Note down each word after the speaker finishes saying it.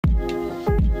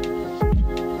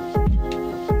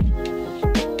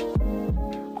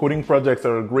Coding projects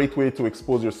are a great way to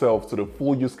expose yourself to the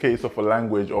full use case of a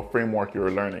language or framework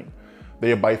you're learning.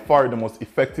 They are by far the most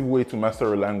effective way to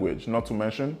master a language, not to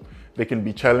mention, they can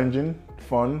be challenging,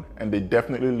 fun, and they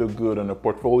definitely look good on a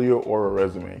portfolio or a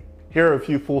resume. Here are a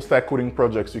few full stack coding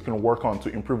projects you can work on to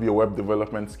improve your web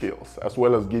development skills, as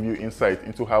well as give you insight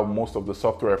into how most of the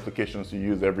software applications you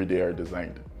use every day are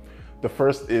designed. The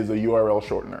first is a URL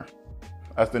shortener.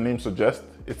 As the name suggests,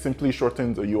 it simply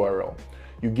shortens a URL.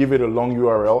 You give it a long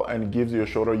URL and it gives you a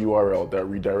shorter URL that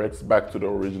redirects back to the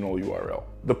original URL.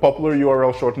 The popular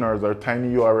URL shorteners are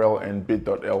tinyurl and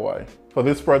bit.ly. For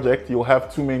this project, you'll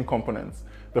have two main components.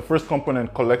 The first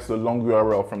component collects the long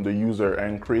URL from the user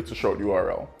and creates a short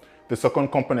URL. The second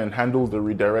component handles the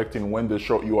redirecting when the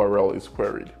short URL is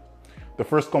queried. The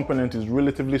first component is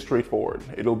relatively straightforward.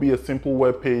 It'll be a simple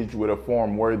web page with a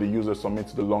form where the user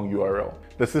submits the long URL.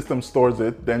 The system stores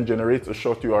it, then generates a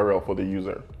short URL for the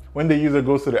user. When the user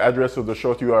goes to the address of the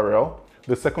short URL,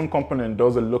 the second component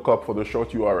does a lookup for the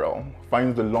short URL,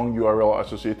 finds the long URL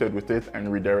associated with it, and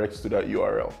redirects to that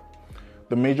URL.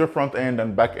 The major front-end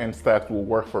and back-end stacks will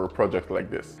work for a project like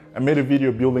this. I made a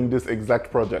video building this exact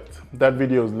project. That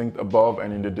video is linked above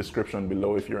and in the description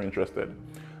below if you're interested.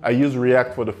 I use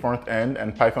React for the front end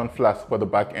and Python Flask for the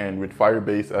back end with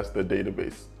Firebase as the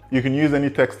database. You can use any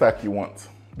tech stack you want.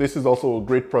 This is also a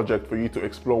great project for you to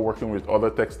explore working with other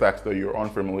tech stacks that you're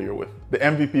unfamiliar with. The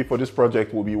MVP for this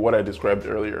project will be what I described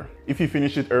earlier. If you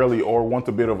finish it early or want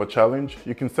a bit of a challenge,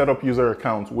 you can set up user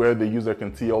accounts where the user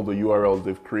can see all the URLs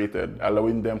they've created,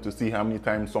 allowing them to see how many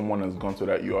times someone has gone to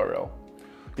that URL.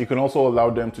 You can also allow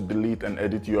them to delete and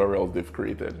edit URLs they've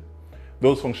created.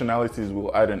 Those functionalities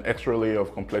will add an extra layer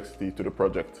of complexity to the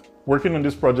project. Working on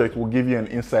this project will give you an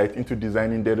insight into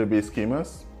designing database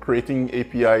schemas, creating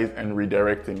APIs, and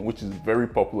redirecting, which is very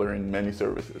popular in many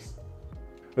services.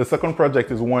 The second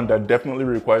project is one that definitely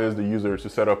requires the user to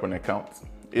set up an account.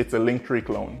 It's a Linktree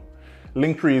clone.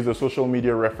 Linktree is a social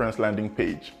media reference landing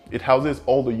page. It houses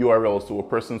all the URLs to a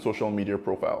person's social media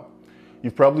profile.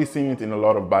 You've probably seen it in a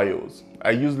lot of bios.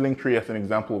 I use Linktree as an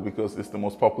example because it's the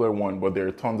most popular one, but there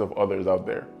are tons of others out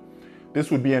there. This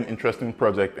would be an interesting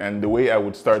project, and the way I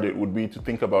would start it would be to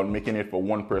think about making it for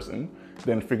one person,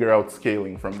 then figure out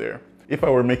scaling from there. If I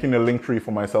were making a link tree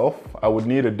for myself, I would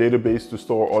need a database to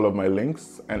store all of my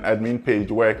links, an admin page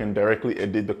where I can directly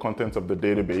edit the contents of the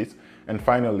database, and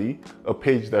finally, a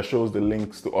page that shows the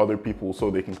links to other people so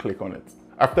they can click on it.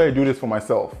 After I do this for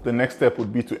myself, the next step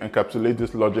would be to encapsulate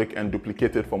this logic and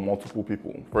duplicate it for multiple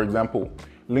people. For example,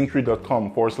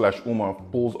 linktree.com/Uma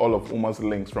pulls all of Uma's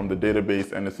links from the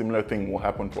database, and a similar thing will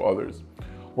happen for others.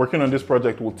 Working on this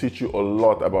project will teach you a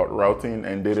lot about routing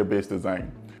and database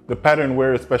design. The pattern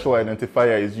where a special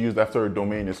identifier is used after a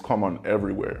domain is common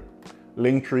everywhere.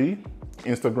 Linktree,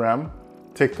 Instagram,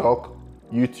 TikTok,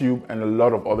 YouTube, and a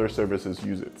lot of other services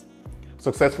use it.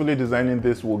 Successfully designing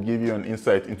this will give you an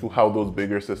insight into how those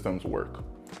bigger systems work.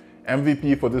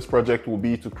 MVP for this project will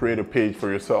be to create a page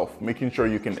for yourself, making sure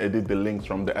you can edit the links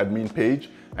from the admin page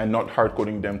and not hard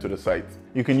coding them to the site.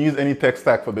 You can use any tech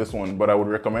stack for this one, but I would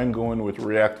recommend going with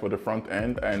React for the front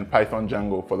end and Python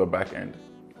Django for the back end.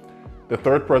 The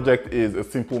third project is a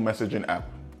simple messaging app.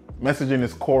 Messaging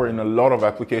is core in a lot of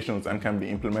applications and can be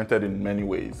implemented in many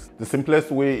ways. The simplest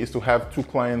way is to have two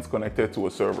clients connected to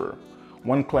a server.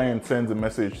 One client sends a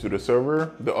message to the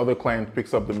server, the other client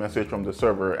picks up the message from the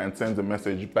server and sends a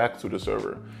message back to the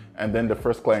server, and then the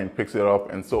first client picks it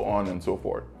up, and so on and so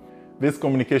forth. This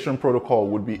communication protocol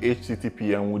would be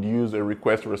HTTP and would use a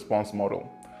request-response model.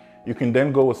 You can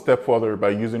then go a step further by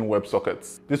using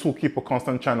WebSockets. This will keep a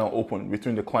constant channel open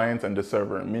between the client and the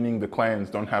server, meaning the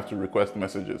clients don't have to request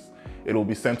messages. It will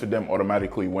be sent to them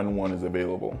automatically when one is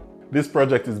available. This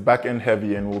project is back-end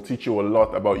heavy and will teach you a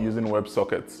lot about using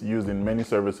WebSockets used in many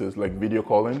services like video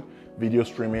calling, video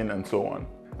streaming, and so on.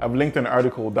 I've linked an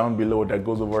article down below that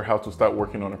goes over how to start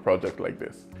working on a project like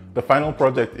this. The final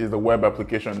project is a web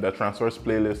application that transfers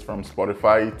playlists from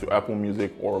Spotify to Apple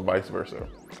Music or vice versa.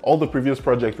 All the previous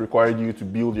projects required you to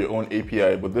build your own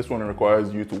API, but this one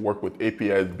requires you to work with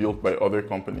APIs built by other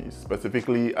companies,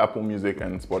 specifically Apple Music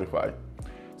and Spotify.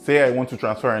 Say I want to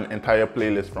transfer an entire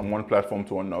playlist from one platform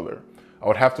to another. I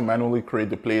would have to manually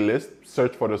create the playlist,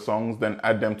 search for the songs, then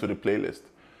add them to the playlist.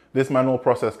 This manual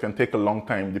process can take a long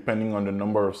time depending on the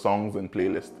number of songs and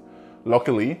playlists.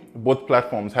 Luckily, both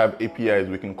platforms have APIs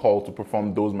we can call to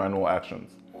perform those manual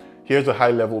actions. Here's a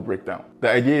high-level breakdown.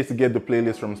 The idea is to get the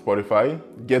playlist from Spotify,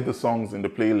 get the songs in the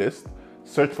playlist,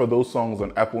 search for those songs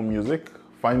on Apple Music,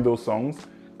 find those songs,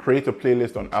 create a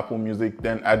playlist on Apple Music,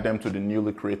 then add them to the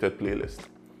newly created playlist.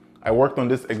 I worked on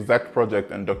this exact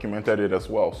project and documented it as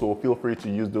well, so feel free to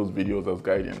use those videos as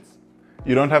guidance.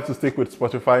 You don't have to stick with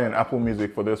Spotify and Apple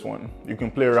Music for this one. You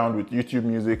can play around with YouTube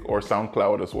Music or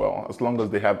SoundCloud as well, as long as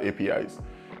they have APIs.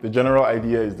 The general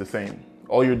idea is the same.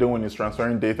 All you're doing is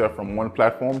transferring data from one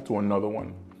platform to another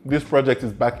one. This project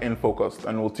is back-end focused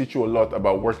and will teach you a lot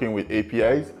about working with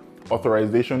APIs,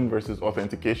 authorization versus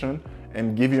authentication,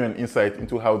 and give you an insight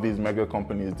into how these mega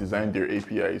companies design their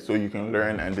APIs so you can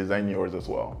learn and design yours as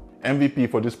well.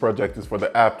 MVP for this project is for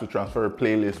the app to transfer a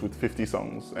playlist with 50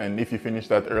 songs, and if you finish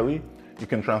that early, you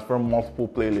can transfer multiple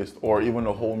playlists or even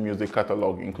a whole music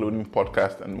catalog, including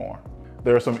podcasts and more.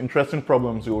 There are some interesting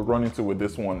problems you'll run into with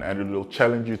this one, and it will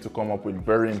challenge you to come up with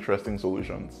very interesting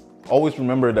solutions. Always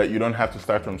remember that you don't have to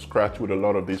start from scratch with a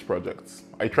lot of these projects.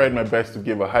 I tried my best to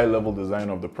give a high-level design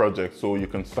of the project so you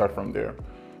can start from there.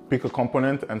 Pick a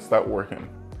component and start working.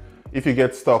 If you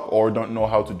get stuck or don't know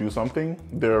how to do something,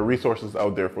 there are resources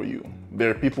out there for you. There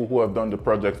are people who have done the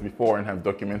projects before and have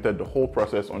documented the whole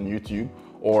process on YouTube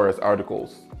or as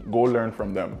articles. Go learn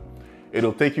from them.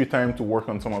 It'll take you time to work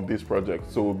on some of these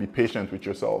projects, so be patient with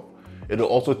yourself. It'll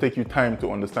also take you time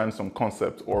to understand some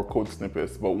concepts or code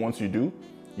snippets, but once you do,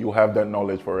 you'll have that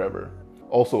knowledge forever.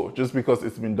 Also, just because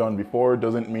it's been done before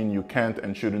doesn't mean you can't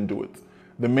and shouldn't do it.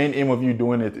 The main aim of you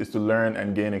doing it is to learn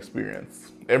and gain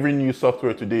experience. Every new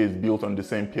software today is built on the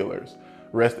same pillars: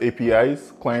 REST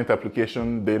APIs, client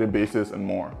application, databases, and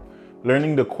more.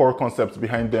 Learning the core concepts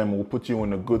behind them will put you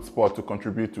in a good spot to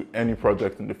contribute to any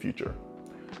project in the future.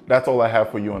 That's all I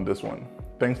have for you on this one.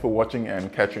 Thanks for watching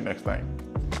and catch you next time.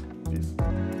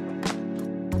 Peace.